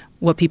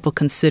 what people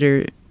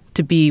consider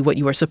to be what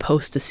you are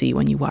supposed to see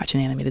when you watch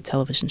an animated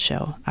television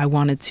show. I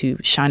wanted to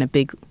shine a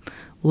big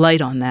light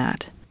on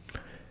that.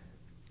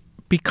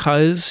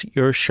 Because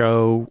your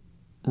show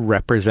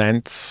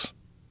represents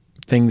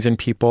things and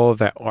people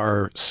that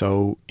are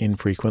so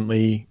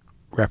infrequently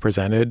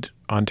represented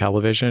on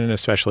television,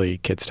 especially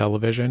kids'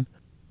 television,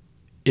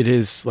 it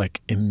is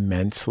like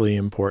immensely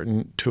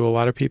important to a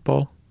lot of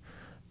people.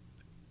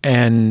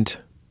 And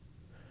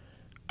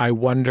I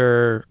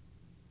wonder,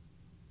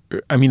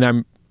 I mean,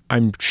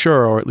 I'm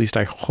sure, or at least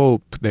I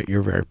hope that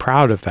you're very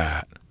proud of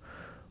that,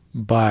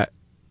 but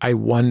I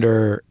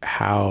wonder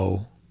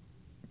how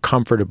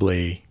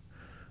comfortably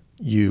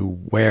you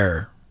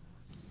wear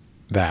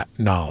that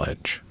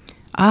knowledge.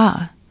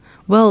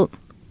 Well,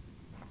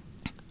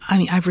 I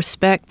mean, I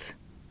respect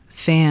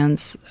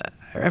fans.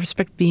 I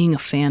respect being a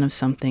fan of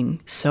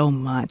something so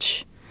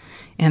much.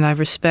 And I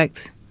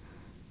respect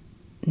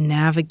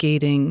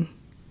navigating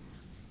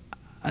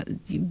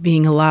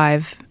being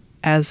alive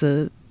as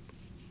a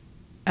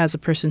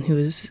person who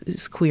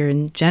is queer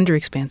and gender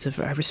expansive.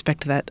 I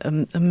respect that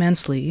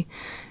immensely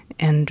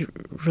and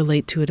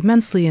relate to it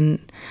immensely.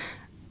 And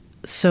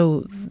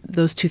So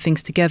those two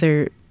things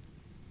together,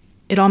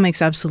 it all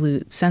makes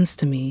absolute sense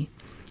to me.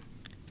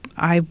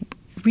 I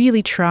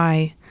really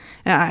try,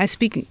 I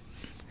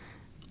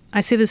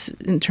say this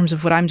in terms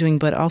of what I'm doing,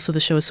 but also the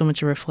show is so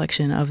much a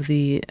reflection of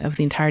the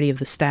entirety of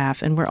the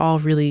staff, and we're all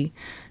really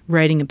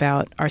writing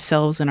about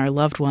ourselves and our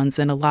loved ones,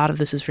 and a lot of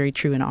this is very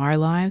true in our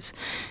lives.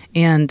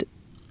 And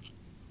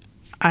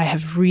I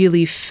have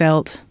really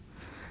felt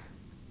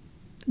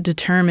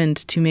determined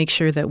to make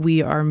sure that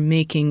we are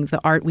making the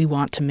art we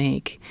want to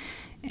make,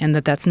 and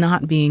that that's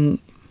not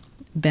being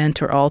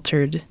bent or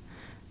altered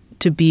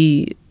to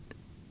be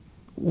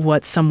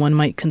what someone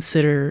might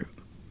consider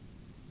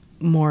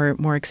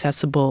more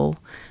accessible,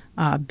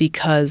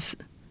 because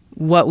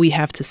what we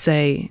have to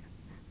say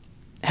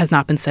has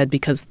not been said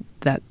because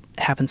that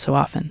happens so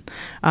often,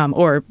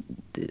 or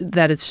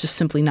that it's just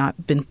simply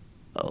not been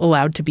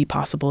allowed to be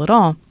possible at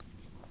all.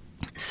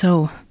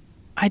 So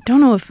I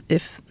don't know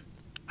if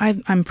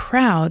I'm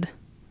proud.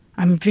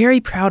 I'm very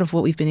proud of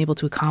what we've been able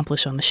to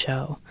accomplish on the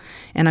show,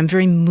 and I'm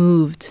very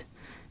moved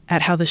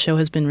at how the show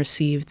has been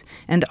received.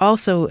 And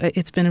also,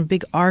 it's been a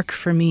big arc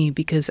for me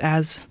because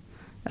as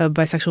a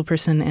bisexual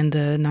person and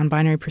a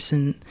non-binary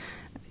person,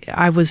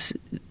 I was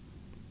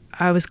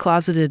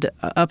closeted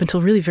up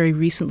until really very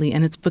recently,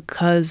 and it's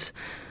because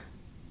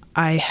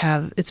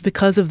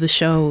of the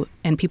show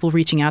and people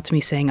reaching out to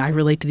me saying, I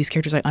relate to these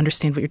characters, I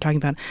understand what you're talking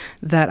about,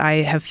 that I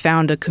have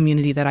found a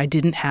community that I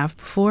didn't have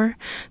before.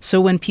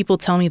 So when people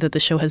tell me that the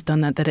show has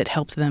done that it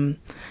helped them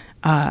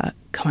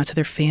come out to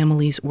their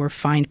families or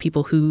find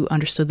people who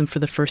understood them for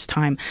the first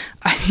time,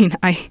 I mean,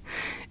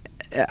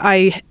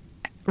 I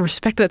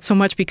respect that so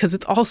much because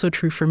it's also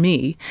true for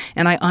me,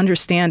 and I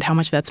understand how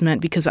much that's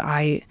meant because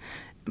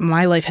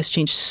my life has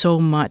changed so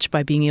much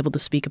by being able to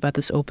speak about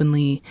this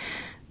openly,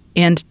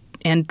 and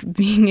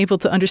being able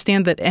to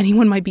understand that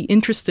anyone might be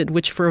interested,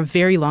 which for a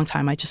very long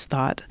time I just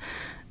thought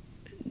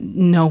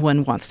no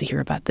one wants to hear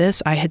about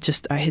this. I had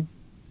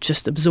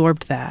just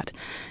absorbed that,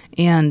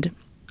 and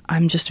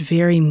I'm just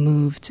very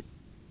moved.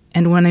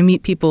 And when I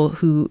meet people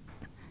who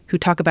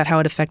talk about how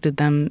it affected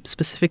them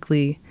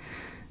specifically,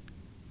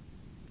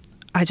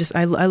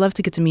 I love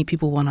to get to meet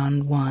people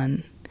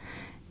one-on-one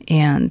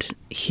and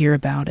hear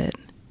about it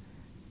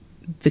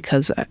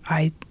because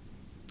I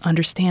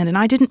understand. And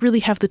I didn't really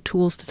have the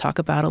tools to talk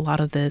about a lot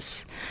of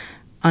this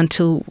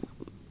until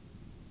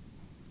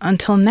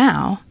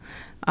now,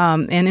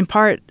 and in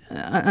part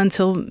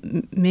until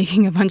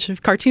making a bunch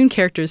of cartoon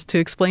characters to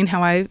explain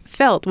how I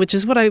felt, which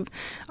is what I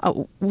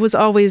was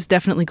always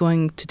definitely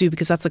going to do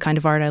because that's the kind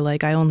of art I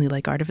like. I only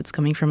like art if it's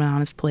coming from an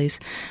honest place.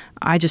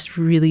 I just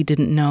really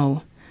didn't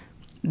know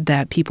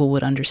that people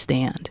would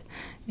understand,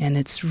 and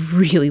it's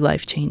really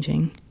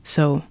life-changing.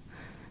 So,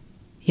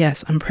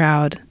 yes, I'm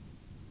proud,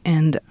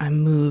 and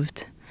I'm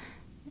moved,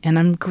 and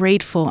I'm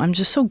grateful. I'm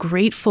just so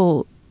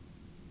grateful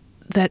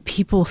that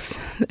people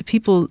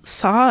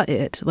saw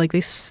it, like they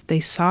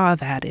saw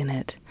that in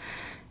it,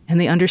 and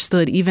they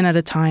understood. Even at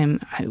a time,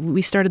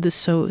 we started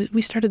this in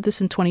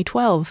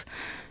 2012,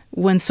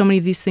 when so many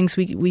of these things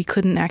we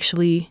couldn't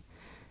actually.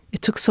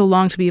 It took so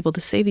long to be able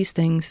to say these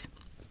things.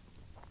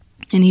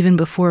 And even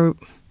before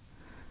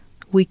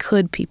we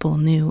could, people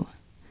knew.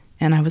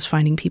 And I was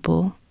finding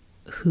people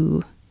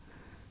who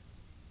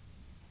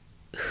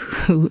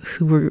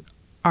were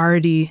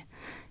already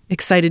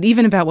excited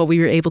even about what we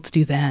were able to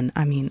do then.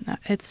 I mean,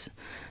 there's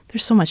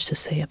so much to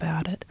say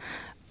about it.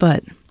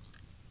 But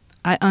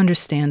I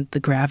understand the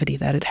gravity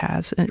that it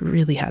has. It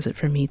really has it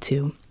for me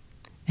too.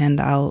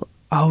 And I'll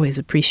always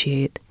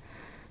appreciate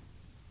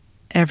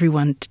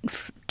everyone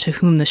to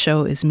whom the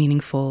show is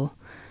meaningful.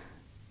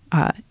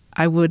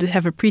 I would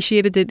have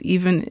appreciated it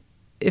even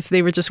if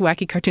they were just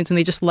wacky cartoons and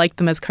they just liked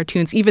them as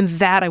cartoons. Even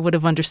that, I would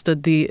have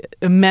understood the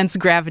immense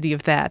gravity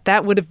of that.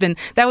 That would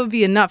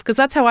be enough, because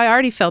that's how I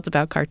already felt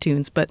about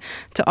cartoons. But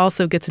to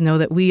also get to know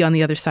that we on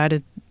the other side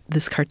of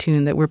this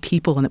cartoon, that we're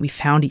people and that we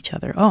found each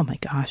other. Oh my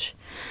gosh.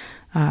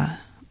 I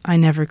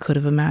never could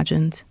have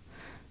imagined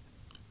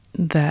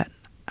that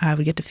I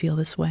would get to feel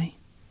this way.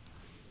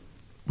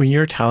 When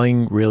you're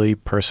telling really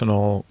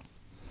personal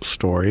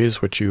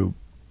stories, which you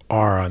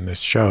are on this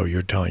show,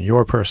 you're telling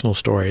your personal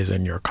stories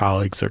and your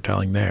colleagues are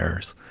telling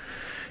theirs.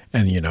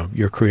 And,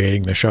 you're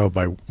creating the show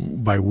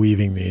by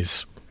weaving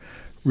these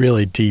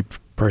really deep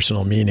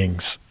personal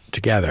meanings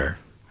together.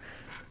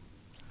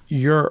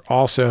 You're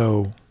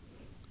also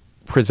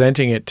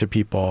presenting it to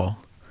people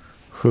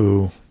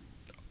who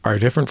are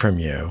different from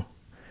you,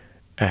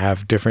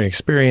 have different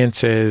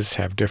experiences,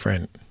 have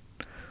different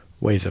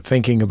ways of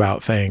thinking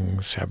about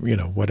things, have,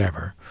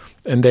 whatever.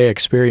 And they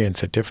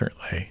experience it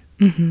differently.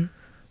 Mm-hmm.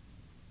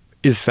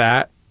 Is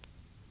that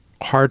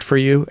hard for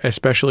you,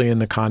 especially in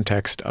the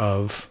context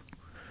of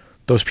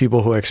those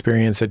people who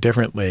experience it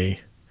differently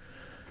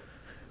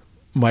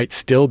might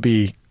still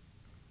be,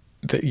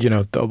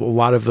 a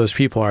lot of those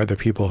people are the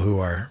people who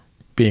are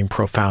being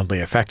profoundly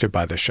affected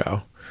by the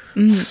show.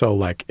 Mm-hmm. So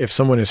like if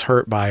someone is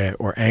hurt by it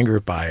or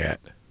angered by it,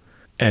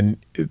 and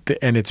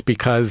it's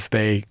because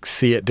they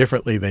see it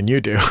differently than you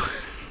do,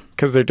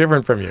 because they're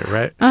different from you,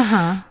 right?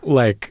 Uh-huh.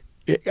 Like,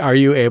 Are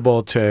you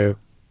able to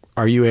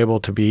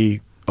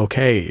be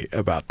okay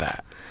about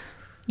that?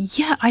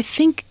 Yeah, I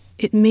think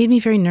it made me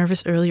very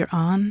nervous earlier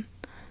on.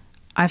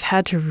 I've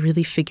had to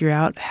really figure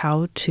out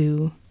how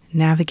to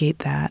navigate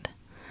that.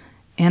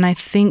 And I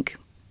think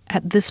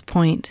at this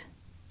point,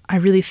 I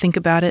really think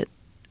about it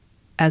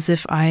as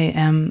if I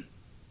am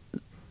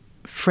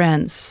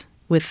friends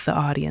with the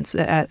audience.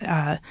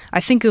 I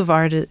think of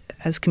art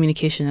as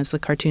communication, as the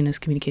cartoon as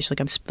communication,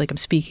 like I'm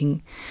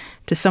speaking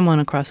to someone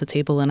across the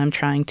table, and I'm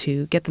trying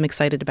to get them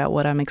excited about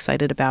what I'm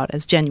excited about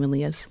as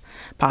genuinely as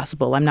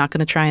possible. I'm not going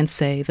to try and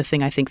say the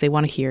thing I think they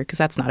want to hear, because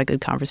that's not a good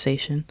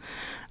conversation.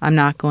 I'm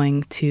not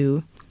going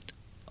to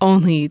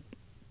only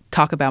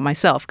talk about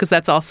myself, because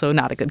that's also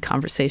not a good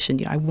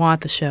conversation. I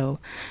want the show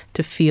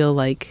to feel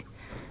like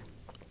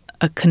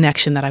a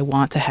connection that I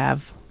want to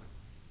have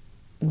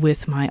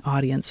with my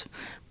audience.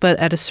 But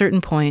at a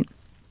certain point,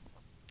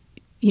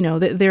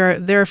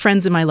 there are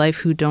friends in my life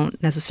who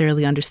don't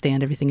necessarily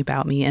understand everything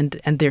about me, and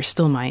they're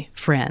still my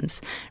friends,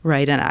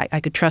 right? And I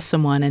could trust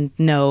someone and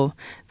know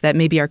that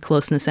maybe our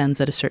closeness ends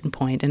at a certain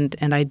point,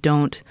 and I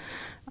don't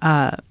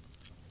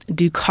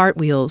do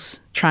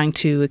cartwheels trying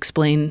to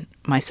explain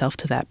myself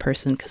to that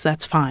person, because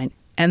that's fine.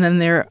 And then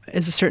there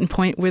is a certain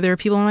point where there are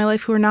people in my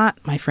life who are not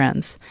my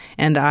friends,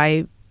 and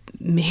I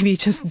maybe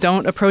just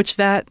don't approach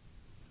that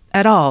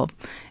at all,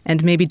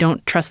 and maybe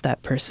don't trust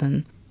that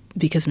person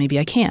because maybe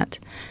I can't.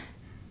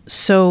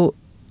 So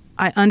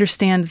I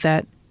understand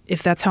that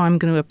if that's how I'm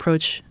going to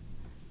approach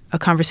a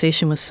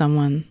conversation with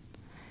someone,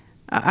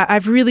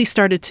 I've really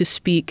started to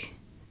speak,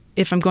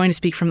 if I'm going to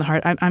speak from the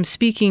heart, I'm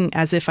speaking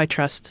as if I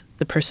trust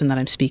the person that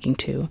I'm speaking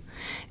to.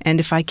 And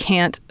if I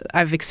can't,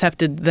 I've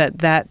accepted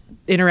that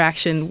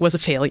interaction was a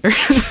failure.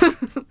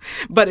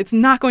 But it's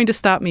not going to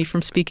stop me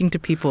from speaking to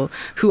people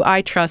who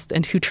I trust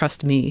and who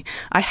trust me.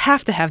 I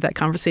have to have that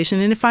conversation.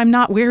 And if I'm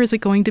not, where is it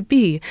going to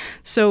be?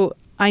 So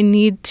I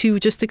need to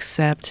just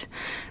accept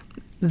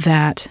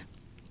that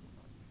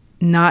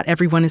not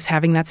everyone is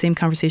having that same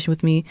conversation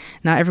with me.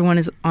 Not everyone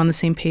is on the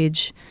same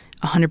page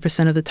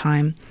 100% of the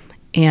time.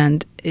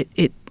 And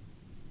it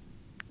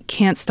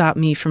can't stop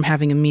me from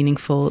having a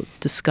meaningful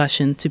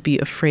discussion to be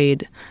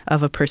afraid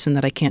of a person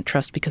that I can't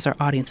trust, because our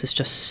audience is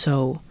just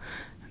so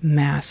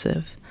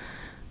massive.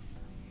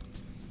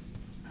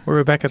 Well,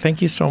 Rebecca,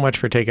 thank you so much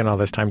for taking all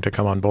this time to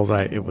come on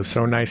Bullseye. It was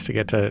so nice to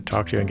get to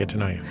talk to you and get to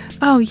know you.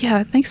 Oh,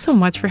 yeah. Thanks so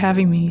much for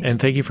having me. And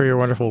thank you for your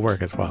wonderful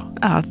work as well.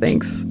 Oh,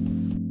 thanks.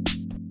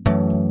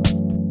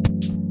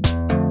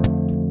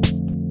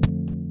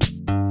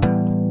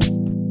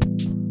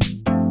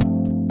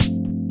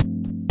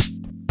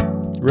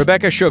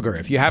 Rebecca Sugar.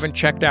 If you haven't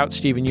checked out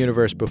Steven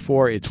Universe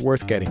before, it's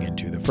worth getting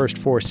into. The first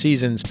 4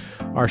 seasons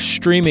are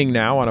streaming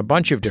now on a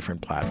bunch of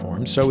different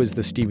platforms. So is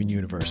the Steven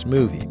Universe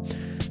movie.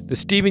 The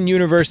Steven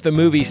Universe the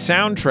movie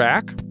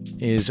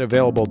soundtrack is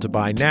available to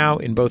buy now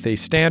in both a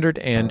standard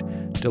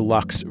and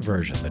deluxe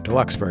version. The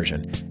deluxe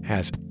version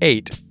has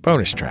 8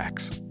 bonus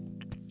tracks.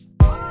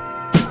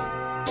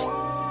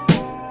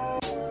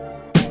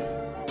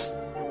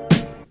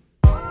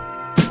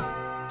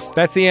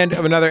 That's the end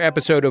of another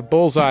episode of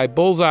Bullseye.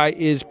 Bullseye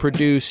is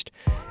produced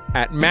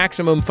at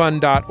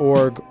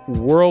MaximumFun.org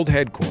World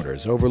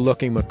Headquarters,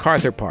 overlooking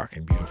MacArthur Park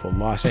in beautiful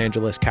Los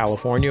Angeles,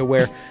 California,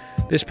 where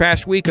this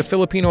past week a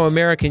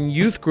Filipino-American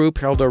youth group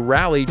held a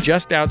rally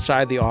just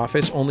outside the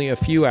office only a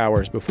few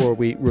hours before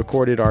we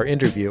recorded our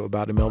interview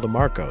about Imelda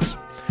Marcos.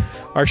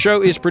 Our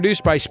show is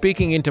produced by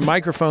Speaking Into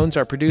Microphones.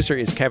 Our producer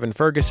is Kevin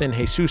Ferguson.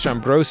 Jesus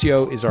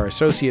Ambrosio is our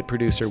associate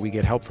producer. We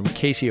get help from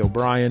Casey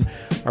O'Brien.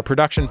 Our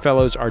production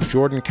fellows are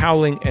Jordan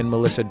Cowling and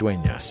Melissa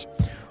Duenas.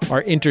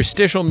 Our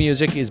interstitial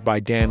music is by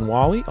Dan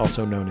Wally,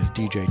 also known as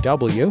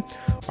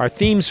DJW. Our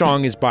theme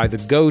song is by the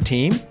Go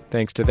Team.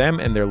 Thanks to them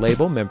and their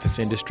label, Memphis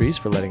Industries,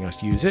 for letting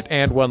us use it.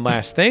 And one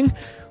last thing,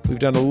 we've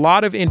done a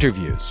lot of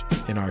interviews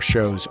in our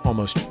show's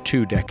almost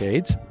 2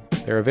 decades.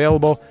 They're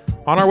available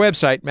on our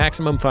website,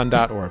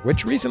 MaximumFun.org,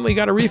 which recently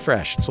got a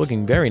refresh. It's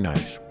looking very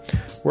nice.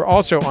 We're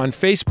also on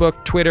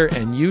Facebook, Twitter,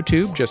 and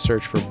YouTube. Just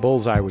search for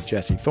Bullseye with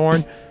Jesse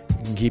Thorne.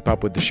 You can keep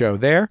up with the show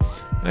there.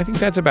 And I think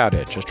that's about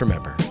it. Just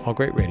remember, all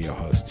great radio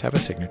hosts have a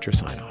signature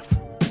sign-off.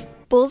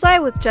 Bullseye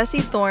with Jesse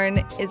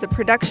Thorne is a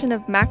production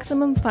of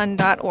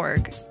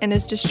MaximumFun.org and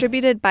is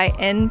distributed by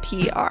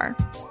NPR.